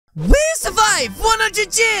We survived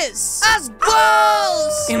 100 years as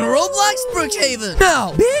wolves in Roblox Brookhaven.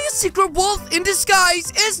 Now, being a secret wolf in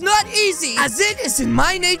disguise is not easy, as it is in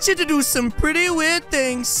my nature to do some pretty weird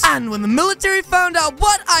things. And when the military found out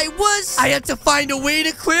what I was, I had to find a way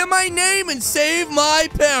to clear my name and save my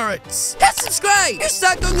parents. Hit subscribe. You're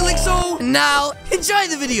stuck on Calixo. Now, enjoy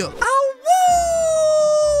the video. Ow,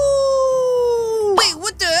 woo! Wait,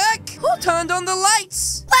 what the heck? Who turned on the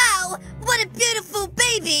lights? Wow, what a beautiful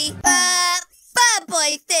baby. Fur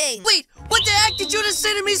boy thing. Wait, what the heck did you just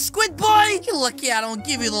say to me, squid boy? You're lucky I don't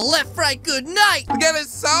give you the left, right, good night. Spaghetti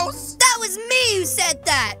sauce? That was me who said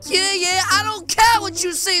that. Yeah, I don't care what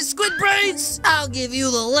you say, squid brains. I'll give you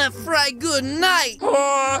the left, right, good night.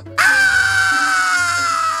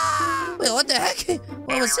 Wait, what the heck?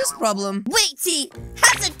 What was his problem? Wait, he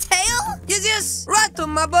has a tail? Yes, right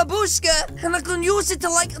on my babushka. And I can use it to,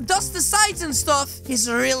 like, dust the sides and stuff. He's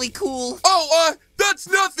really cool. Oh, that's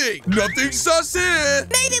nothing. Nothing sus here.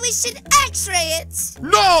 Maybe we should x-ray it.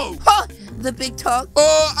 No! Huh, the big talk.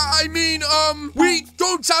 We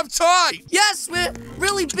don't have time. Yes, we're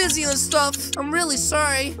really busy and stuff. I'm really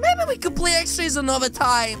sorry. Maybe we could play x-rays another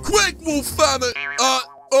time. Quick, wolf family.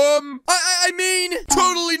 I mean,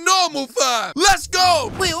 totally normal fam. Let's go.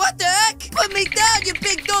 Wait, what the heck? Put me down, you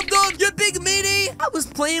big dum-dum, you big meaty. I was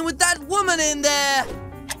playing with that woman in there.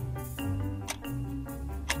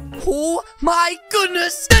 Oh my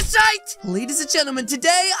goodness, that's right! Ladies and gentlemen,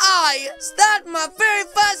 today I start my very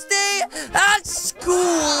first day at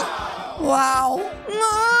school. Wow.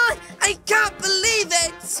 Aw, I can't believe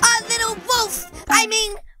it. our little wolf,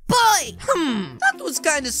 boy. That was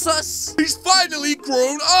kind of sus. He's finally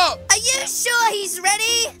grown up. Are you sure he's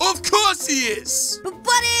ready? Of course he is. But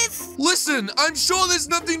what if... Listen, I'm sure there's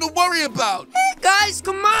nothing to worry about. Hey guys,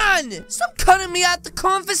 come on. Stop cutting me out the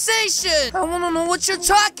conversation. I want to know what you're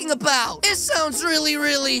talking about. It sounds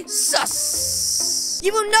really sus.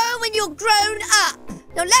 You will know when you're grown up.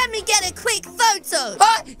 Now let me get a quick photo.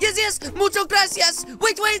 Yes, muchas gracias.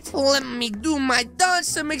 Wait. Let me do my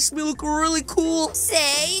dance that makes me look really cool.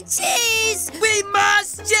 Say cheese. We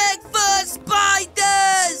must check for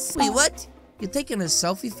spiders. Wait, what? You're taking a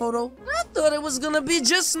selfie photo? I thought it was gonna be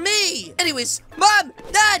just me. Anyways, Mom,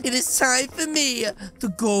 Dad, it is time for me to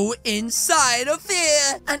go inside of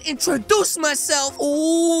here and introduce myself.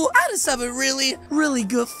 Oh, I just have a really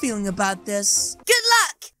good feeling about this. Good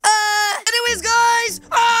luck. Anyways, guys,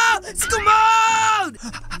 come on!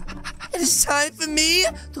 It is time for me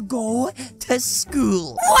to go to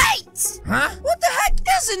school. Wait! Huh? What the heck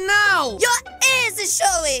is it now? Your ears are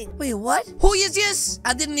showing. Wait, what? Oh, yes.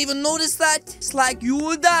 I didn't even notice that. It's like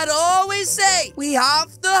you and Dad always say, we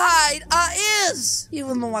have to hide our ears.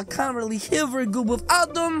 Even though I can't really hear very good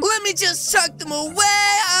without them, let me just chuck them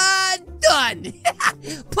away and done.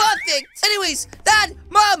 Perfect. Anyways, Dad,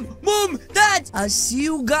 Mom, Dad, I'll see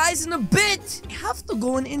you guys in a bit. I have to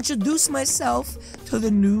go and introduce myself to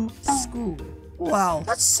the new school. Wow,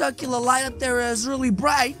 that circular light up there is really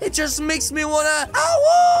bright. It just makes me wanna...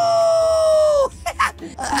 Ow!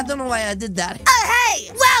 I don't know why I did that. Oh,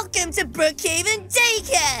 hey! Welcome to Brookhaven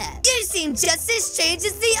Daycare! You seem just as strange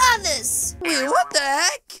as the others. Wait, what the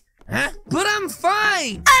heck? Huh? But I'm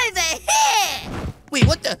fine. Over here! Wait,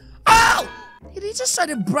 what the... Ow! Did he just try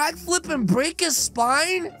to brag flip and break his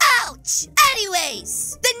spine? Ouch!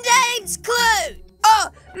 Anyways, the name's Clue. Oh,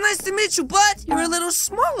 nice to meet you, bud. You're a little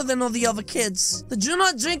smaller than all the other kids. Did you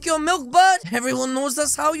not drink your milk, bud? Everyone knows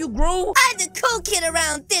that's how you grow. I'm the cool kid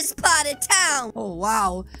around this part of town. Oh,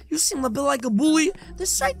 wow. You seem a bit like a bully.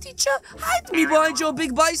 This right, teacher? Hide me behind your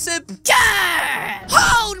big bicep. Grr!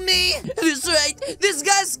 Hold me! That's right. This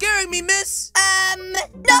guy's scaring me, miss.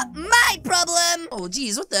 Not my problem. Oh,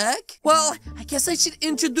 geez, what the heck? Well, I guess I should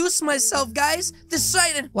introduce myself, guys. This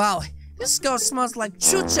right, and wow. This girl smells like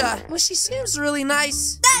chucha. Well, she seems really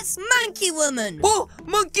nice. That's Monkey Woman. Oh,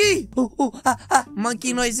 monkey!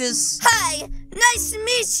 Monkey noises. Hi, nice to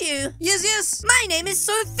meet you. Yes. My name is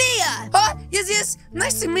Sophia. Yes.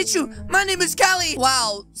 Nice to meet you. My name is Callie.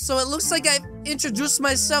 Wow, so it looks like I've introduced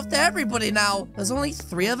myself to everybody now. There's only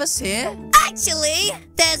 3 of us here? Actually,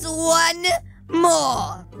 there's one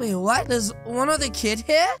more. Wait, what? There's one other kid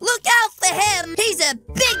here? Look out for him. He's a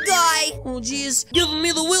big guy. Oh, geez. Giving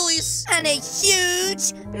me the willies. And a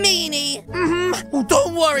huge meanie. Oh,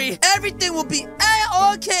 don't worry. Everything will be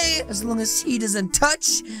A-okay as long as he doesn't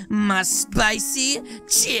touch my spicy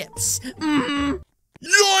chips. Yoink!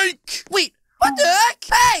 Wait, what the heck?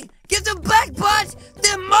 Hey, give them back, bud.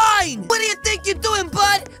 They're mine. What do you think you're doing,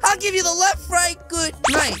 bud? I'll give you the left, right, good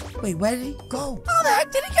night. Wait, where did he go? How the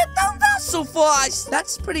heck did he get down there so fast?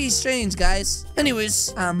 That's pretty strange, guys.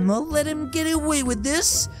 Anyways, I'm gonna let him get away with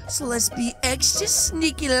this. So let's be extra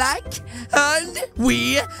sneaky-like. And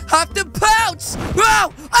we have to pounce.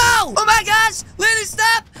 Whoa! Oh! Oh my gosh! Lady,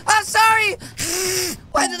 stop! I'm sorry!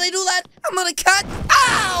 Why did I do that? I'm not a cat.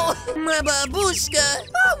 Ow! My babushka.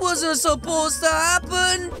 That wasn't supposed to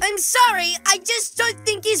happen. I'm sorry, I just don't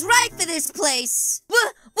think he's right for this place.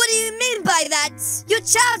 What do you mean by that? Your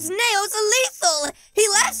child's nails are lethal. He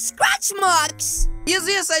left scratch marks.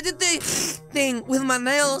 Yes, I did the thing with my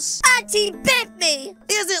nails. Auntie bit me.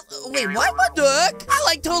 Wait, what the heck?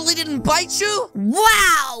 I totally didn't bite you.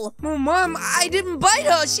 Wow. Oh, Mom, I didn't bite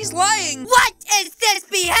her. She's lying. What is this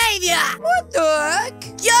behavior? What the heck?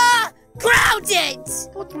 You're grounded.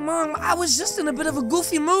 But Mom, I was just in a bit of a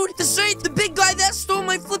goofy mood. The big guy that stole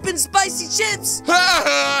my flippin' spicy chips.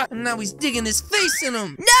 And now he's digging his face in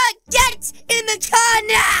them. No, get in the car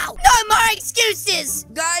now. No more excuses.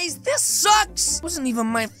 Guys, this sucks. It wasn't even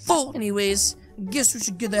my fault. Anyways, I guess we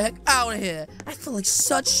should get the heck out of here. I feel like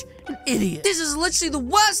such an idiot. This is literally the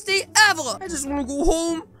worst day ever. I just want to go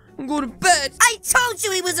home and go to bed. I told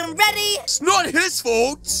you he wasn't ready. It's not his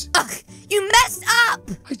fault. Ugh, you messed up.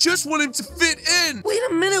 I just want him to fit in. Wait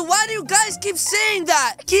a minute, why do you guys keep saying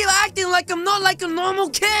that? I keep acting like I'm not like a normal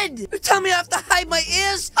kid. You tell me I have to hide my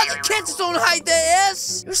ears? Other kids don't hide their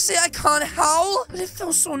ears. You say I can't howl? But it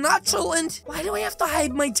feels so natural, and why do I have to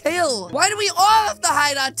hide my tail? Why do we all have to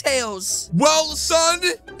hide our tails? Well, son,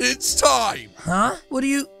 it's time. Huh? What do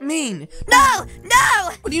you mean? No.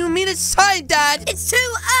 What do you mean it's time, Dad? It's too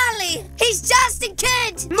early. He's just a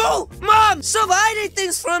kid. No! Mom! Stop hiding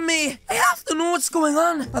things from me! I have to know what's going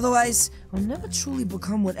on. Otherwise, I'll never truly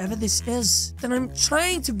become whatever this is that I'm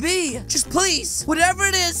trying to be. Just please, whatever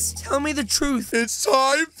it is, tell me the truth. It's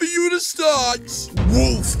time for you to start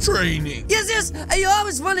wolf training. Yes, I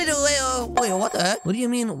always wanted to wait, what the heck? What do you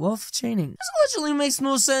mean, wolf training? This literally makes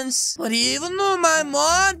no sense. But even though my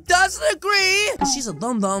mom doesn't agree, and she's a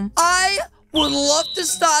dum-dum, I would love to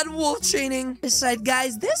start wolf training. Besides,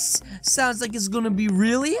 guys, this sounds like it's gonna be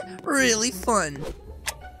really, really fun.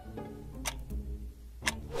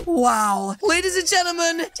 Wow, ladies and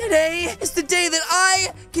gentlemen, today is the day that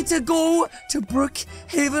I get to go to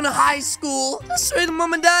Brookhaven High School. That's right,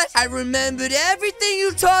 Mom and Dad. I remembered everything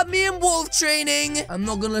you taught me in wolf training. I'm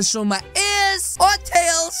not gonna show my ears or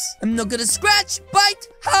tails. I'm not gonna scratch, bite,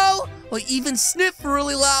 howl, or even sniff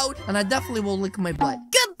really loud. And I definitely won't lick my butt.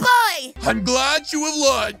 Goodbye. I'm glad you have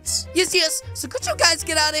learned. Yes. So could you guys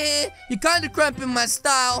get out of here? You're kind of cramping my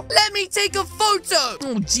style. Let me take a photo.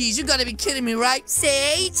 Oh, geez, you gotta be kidding me, right?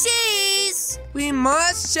 Say cheese. We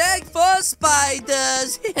must check for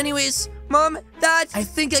spiders. Anyways, Mom, Dad, I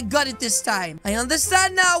think I got it this time. I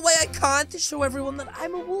understand now why I can't show everyone that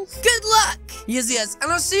I'm a wolf. Good luck. Yes.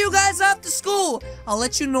 And I'll see you guys after school. I'll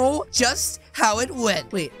let you know just how it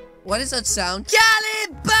went. Wait, what is that sound?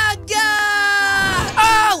 Calixo!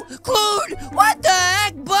 Oh, Clued! What the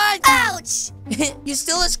heck, bud? Ouch! You're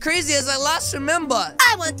still as crazy as I last remember.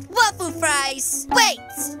 I want waffle fries. Wait,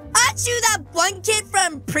 aren't you that one kid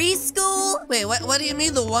from preschool? Wait, what do you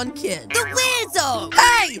mean the one kid? The weirdo.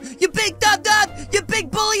 Hey, you big dub-dub, you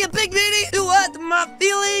big bully, you big meanie. You hurt my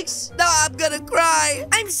feelings? Now I'm gonna cry.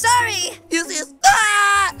 I'm sorry. Yes.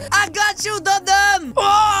 Ah! I got you, dub-dum.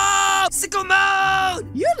 Oh, sicko mode.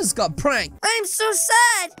 You just got pranked. I'm so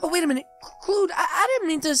sad. Oh, wait a minute. Clued, I didn't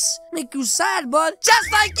mean to make you sad, bud.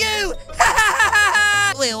 Just like you.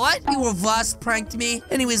 Wait, what? You reverse pranked me.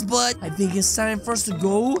 Anyways, bud, I think it's time for us to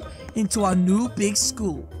go into our new big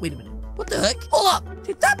school. Wait a minute. What the heck? Hold up.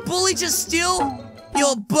 Did that bully just steal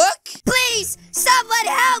your book? Please, someone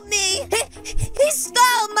help me. He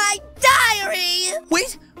stole my diary.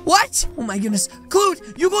 Wait. What? Oh my goodness.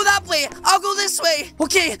 Clued, you go that way. I'll go this way.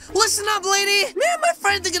 Okay, listen up, lady. Me and my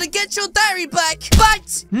friend are gonna get your diary back.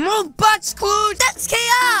 But, no buts, Clued. That's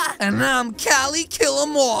KR. And I'm Callie Kill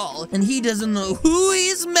 'em all. And he doesn't know who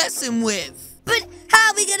he's messing with. But how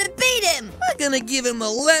are we gonna beat him? I'm gonna give him a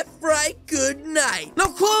left, right, good night. Now,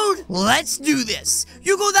 Claude, let's do this.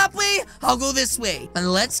 You go that way, I'll go this way.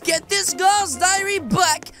 And let's get this girl's diary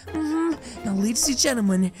back. Now, ladies and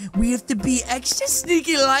gentlemen, we have to be extra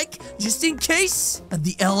sneaky-like, just in case of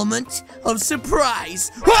the element of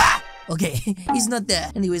surprise. Ah! Okay, he's not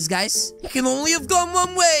there. Anyways, guys, he can only have gone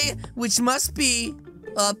one way, which must be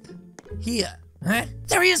up here. Huh?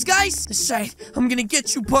 There he is, guys! That's right, I'm gonna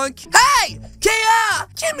get you, punk. Hey! KR!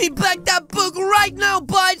 Give me back that book right now,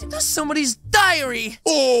 bud! That's somebody's diary!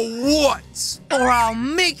 Oh, what? Or I'll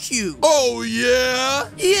make you! Oh, yeah?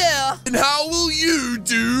 Yeah! And how will you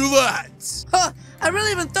do that? Huh, I really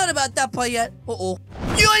haven't thought about that part yet. Uh-oh.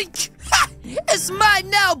 Yoink! Ha! It's mine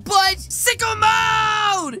now, bud. Sicko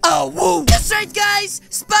mode! Oh, woo! That's right, guys.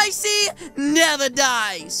 Spicy never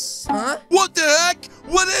dies. Huh? What the heck?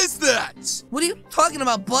 What is that? What are you talking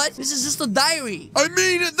about, bud? This is just a diary. I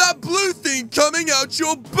mean, that blue thing coming out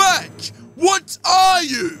your back. What are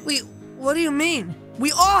you? Wait, what do you mean?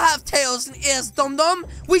 We all have tails and ears, dum-dum.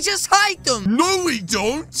 We just hide them. No, we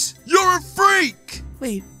don't. You're a freak.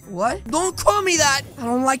 Wait, what? Don't call me that. I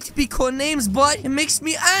don't like to be called names, bud. It makes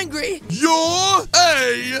me angry. You're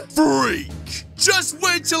a freak. Just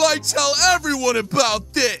wait till I tell everyone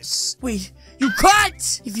about this. Wait, you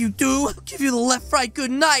can't. If you do, I'll give you the left-right good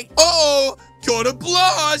night. Uh-oh, gotta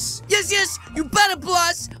blast. Yes, you better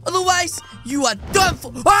blast. Otherwise, you are done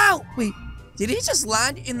for. Wow! Wait, did he just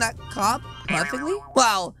land in that car perfectly?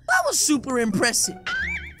 Wow, that was super impressive.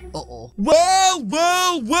 Uh-oh. Well.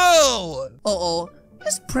 Uh-oh.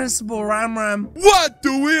 This Principal Ram. What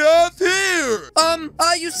do we have here?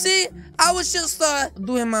 You see, I was just,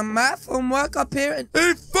 doing my math homework up here and...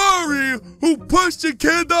 A furry who pushed a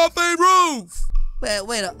kid off a roof.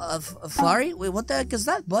 Wait, a flurry? Wait, what the heck is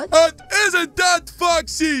that, bud? And isn't that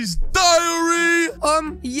Foxy's diary?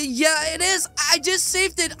 Yeah, it is. I just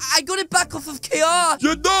saved it. I got it back off of KR.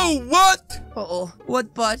 You know what? Uh-oh.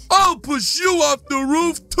 What, bud? I'll push you off the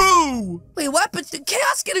roof, too. Wait, what? But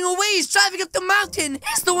KR's getting away. He's driving up the mountain.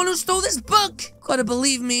 He's the one who stole this book. Gotta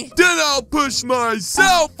believe me. Then I'll push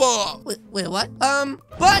myself off. Wait, what?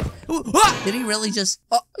 What? Did he really just...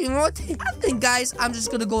 Oh, you know what? I think, guys, I'm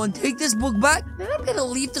just gonna go and take this book back. Then I'm gonna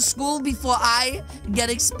leave the school before I get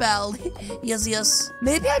expelled. Yes.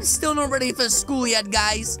 Maybe I'm still not ready for school yet,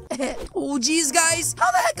 guys. Oh, geez, guys.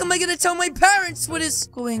 How the heck am I gonna tell my parents what is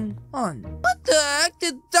going on? What the heck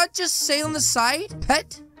did that just say on the side?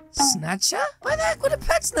 Pet snatcher? Why the heck would a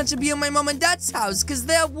pet snatcher be in my mom and dad's house? Because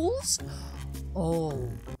they're wolves? Oh,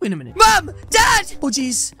 wait a minute. Mom! Dad! Oh,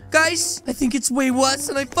 jeez. Guys, I think it's way worse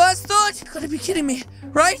than I first thought. You gotta be kidding me,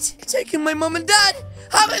 right? Taking my mom and dad,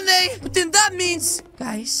 haven't they? But then that means,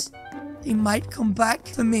 guys, they might come back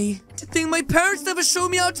for me. To think my parents never showed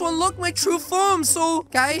me how to unlock my true form. So,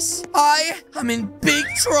 guys, I'm in big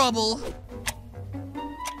trouble.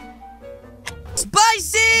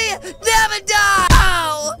 Spicy never die!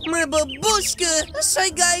 Ow! My babushka! That's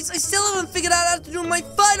right, guys. I still haven't figured out how to do my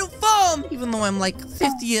final form! Even though I'm like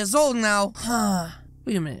 50 years old now.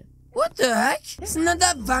 Wait a minute. What the heck? Isn't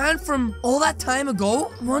that van from all that time ago?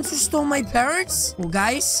 The ones who stole my parents? Well,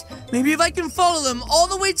 guys, maybe if I can follow them all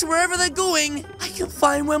the way to wherever they're going, I can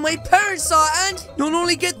find where my parents are and not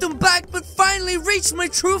only get them back, but finally reach my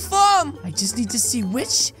true form. I just need to see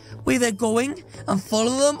which way they're going and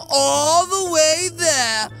follow them all the way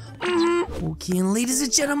there. Okay, and ladies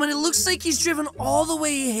and gentlemen, it looks like he's driven all the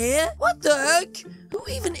way here. What the heck? Who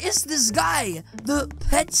even is this guy? The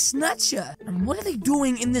pet snatcher. And what are they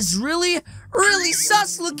doing in this really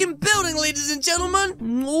sus looking building, ladies and gentlemen?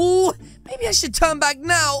 Oh, maybe I should turn back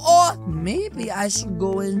now, or maybe I should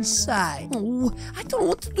go inside. Oh, I don't know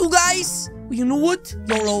what to do, guys. Well, you know what?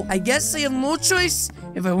 YOLO, I guess I have no choice.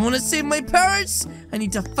 If I want to save my parents, I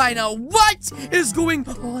need to find out what is going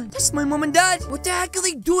on. That's my mom and dad. What the heck are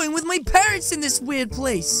they doing with my parents in this weird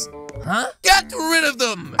place? Huh? Get rid of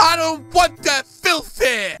them! I don't want that filth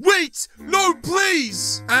here! Wait! No,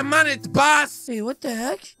 please! I'm on it, boss! Hey, what the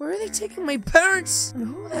heck? Where are they taking my parents? And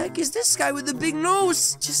who the heck is this guy with the big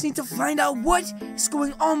nose? Just need to find out what is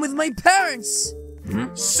going on with my parents.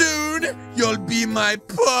 Soon, you'll be my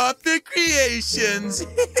perfect creations.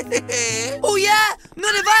 Oh yeah?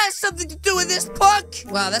 None of I have something to do with this, punk.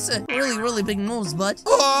 Wow, that's a really big nose, bud.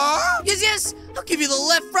 Yes, I'll give you the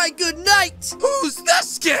left-right good night. Who's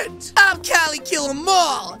this kid? I'm Cali Kill 'em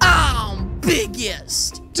all. I'm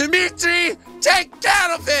biggest. Dimitri, take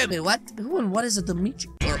care of him. Wait, what? Who and what is a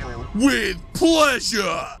Dimitri? With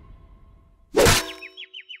pleasure.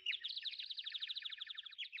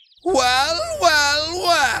 Well,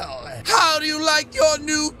 how do you like your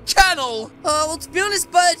new kennel? Well, to be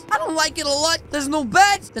honest, bud, I don't like it a lot. There's no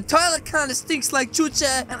bed, the toilet kinda stinks like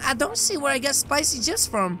chucha, and I don't see where I get spicy gifs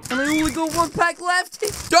from. And I only got one pack left.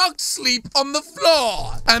 Dogs sleep on the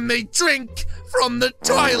floor, and they drink from the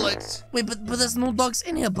toilet. Wait, but there's no dogs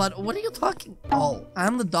in here, bud. What are you talking? Oh,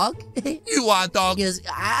 I'm the dog? You are dog. Yes,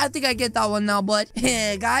 I think I get that one now, bud.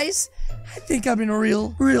 Hey, guys, I think I'm in a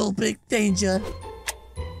real big danger.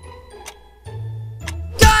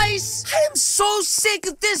 Guys, I am so sick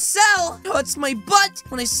of this cell. It hurts my butt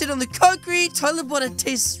when I sit on the concrete. Toilet water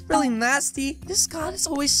tastes really nasty. This guard is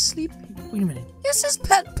always sleeping. Wait a minute. This is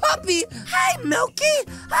Pet Puppy. Hey, Milky.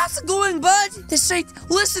 How's it going, bud? That's right.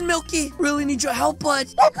 Listen, Milky. Really need your help, bud.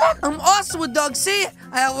 I'm also a dog. See?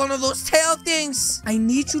 I have one of those tail things. I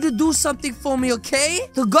need you to do something for me, okay?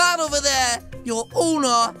 The guard over there, your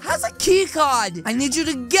owner, has a key card. I need you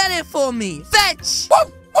to get it for me. Fetch.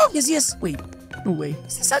 Yes, yes. Wait. No way.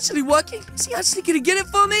 Is this actually working? Is he actually gonna get it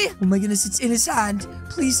for me? Oh my goodness, it's in his hand.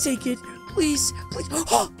 Please take it. Please, please.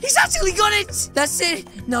 Oh, he's actually got it. That's it.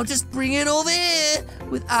 Now just bring it over here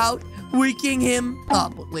without waking him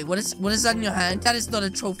up. Wait, what is that in your hand? That is not a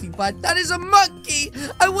trophy, bud. That is a monkey.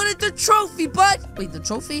 I wanted the trophy, bud. Wait, the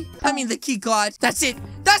trophy? I mean the key card. That's it.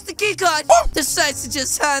 That's the key card. Decides to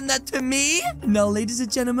just hand that to me. Now, ladies and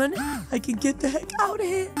gentlemen, I can get the heck out of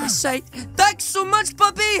here. That's right. Thanks so much,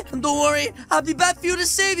 puppy. And don't worry, I'll be back for you to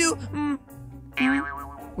save you.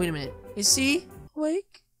 Wait a minute. Is he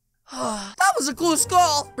awake? That was a cool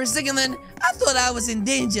skull. For a second then, I thought I was in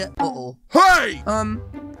danger. Uh-oh. Hey!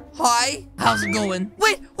 Hi? How's it going?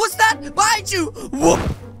 Wait, what's that? Behind you! Whoop!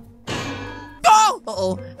 Oh!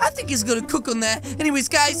 Uh-oh. I think he's gonna cook on there. Anyways,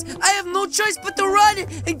 guys, I have no choice but to run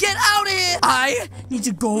and get out of here. I need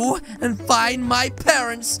to go and find my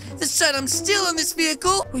parents. This time I'm still in this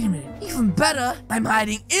vehicle. Wait a minute. Even better, I'm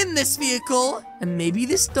hiding in this vehicle. And maybe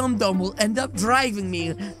this dum-dum will end up driving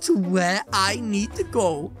me to where I need to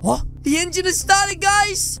go. What? The engine is started,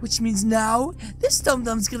 guys! Which means now, this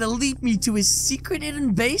dum-dum's gonna lead me to his secret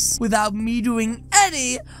hidden base without me doing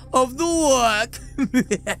any of the work.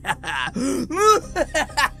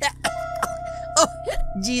 Oh,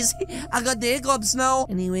 jeez, I got the hiccups now.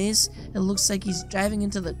 Anyways, it looks like he's driving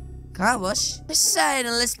into the car wash. This side,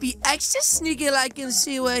 and let's be extra sneaky like and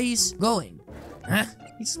see where he's going. Huh?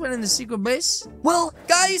 He just went in the secret base? Well,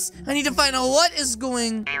 guys, I need to find out what is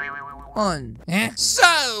going on.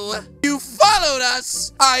 So, you followed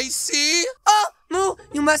us, I see. Oh, no,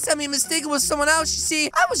 you must have me mistaken with someone else, you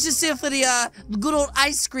see. I was just here for the good old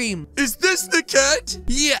ice cream. Is this the kid?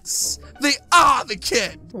 Yes, they are the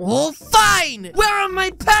kid. Oh, fine. Where are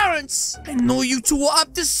my parents? I know you two are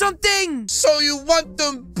up to something. So you want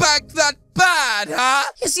them back that bad,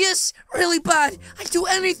 huh? Yes, yes, really bad. I'd do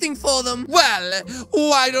anything for them. Well,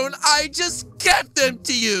 why don't I just give them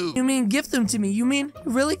to you? You mean give them to me? You mean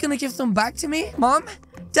you're really gonna give them back to me? Mom?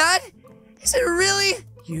 Dad? Is it really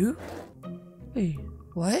you? Wait,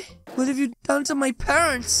 what? What have you done to my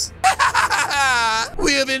parents?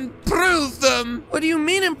 We have improved them. What do you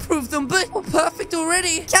mean improved them? But we're perfect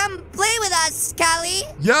already. Come play with us, Callie.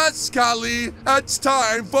 Yes, Callie, it's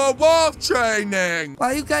time for wolf training.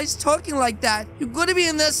 Why are you guys talking like that? You're gonna be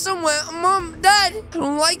in there somewhere. Mom, Dad, I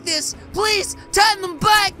don't like this. Please, turn them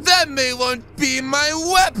back. Then they won't be my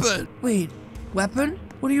weapon. Wait, weapon?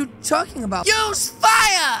 What are you talking about? Use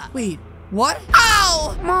fire! Wait, what?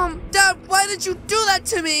 Ow! Mom, Dad, why did you do that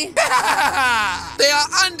to me? They are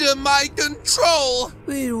under my control.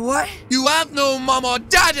 Wait, what? You have no mom or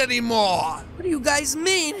dad anymore. What do you guys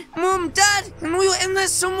mean? Mom, Dad, and we were in there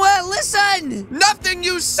somewhere. Listen! Nothing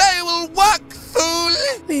you say will work, fool.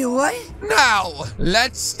 Wait, what? Now,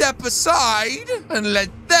 let's step aside and let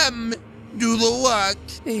them do the work.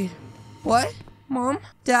 Wait, what? Mom?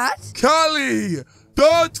 Dad? Callie,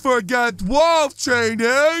 don't forget wolf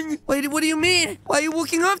training. Wait, what do you mean? Why are you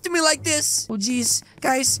walking up to me like this? Oh, jeez.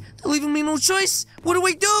 Guys, they're leaving me no choice. What do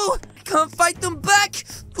I do? I can't fight them back.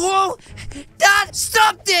 Whoa! Dad,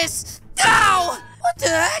 stop this! Ow! What the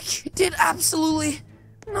heck? It did absolutely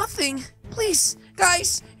nothing. Please,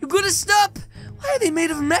 guys, you gotta stop. Why are they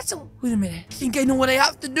made of metal? Wait a minute. I think I know what I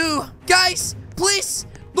have to do. Guys, please,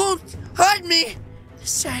 don't hurt me.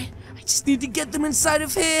 This time, I just need to get them inside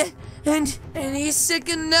of here. And any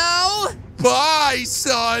second now. Bye,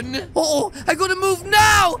 son. Uh-oh, I gotta move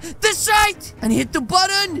now. This right. And hit the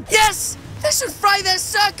button. Yes. This should fry their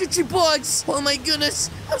circuitry boards. Oh my goodness.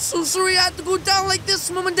 I'm so sorry I had to go down like this,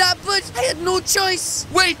 Mom and Dad, but I had no choice.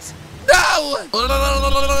 Wait. No!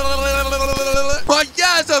 My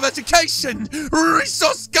years of education,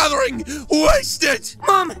 resource gathering, wasted!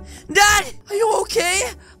 Mom, Dad, are you okay?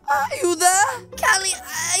 Are you there? Callie,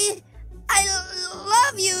 I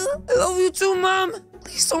love you. I love you too, Mom.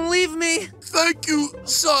 Please don't leave me. Thank you,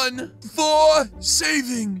 son, for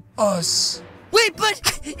saving us. Wait, but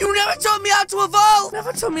you never taught me how to evolve.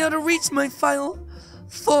 Never taught me how to reach my final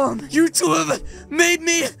form. You two have made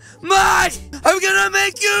me mad. I'm gonna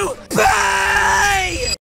make you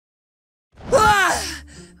pay.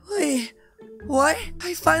 Wait, what?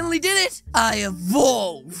 I finally did it. I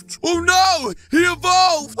evolved. Oh no, he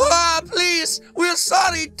evolved. Please, we're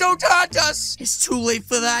sorry. Don't hurt us. It's too late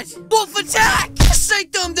for that. Wolf attack! Say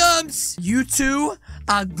dum-dums. You two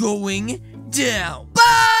are going down.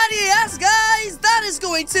 Bye. yes, guys, that is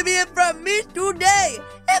going to be it from me today.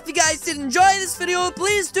 If you guys did enjoy this video,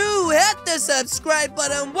 please do hit the subscribe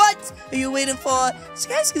button. What are you waiting for? So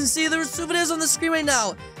you guys can see there's 2 videos on the screen right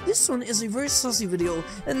now. This one is a very saucy video,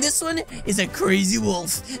 and this one is a crazy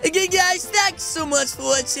wolf. Again, guys, thanks so much for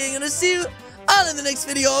watching, and I'll see you all in the next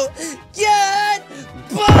video.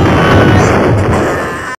 Goodbye!